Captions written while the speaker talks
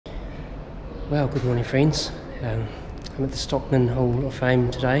Well, good morning, friends. I'm at the Stockman Hall of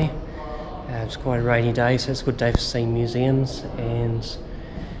Fame today. It's quite a rainy day, so it's a good day for seeing museums. And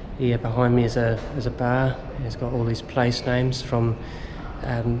yeah, behind me is a bar. It's got all these place names from,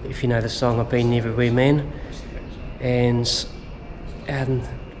 if you know the song, I've Been Everywhere Man. And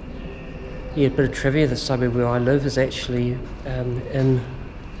yeah, a bit of trivia: the suburb where I live is actually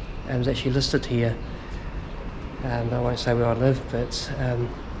was actually listed here. I won't say where I live, but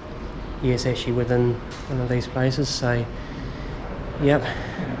yeah, it's actually within one of these places. So, yep,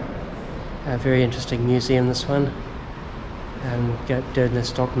 a very interesting museum, this one. Doing the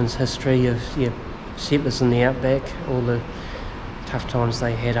Stockman's history of settlers in the outback, all the tough times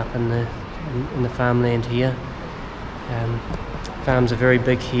they had up in the farmland here. Farms are very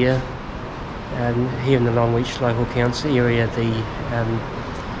big here. Here in the Longreach local council area,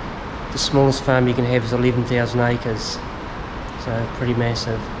 the smallest farm you can have is 11,000 acres, so pretty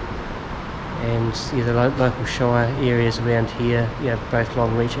massive. And yeah, the local shire areas around here, both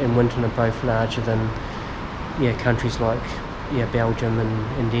Longreach and Winton are both larger than countries like Belgium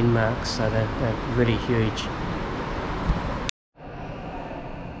and Denmark, so they're really huge.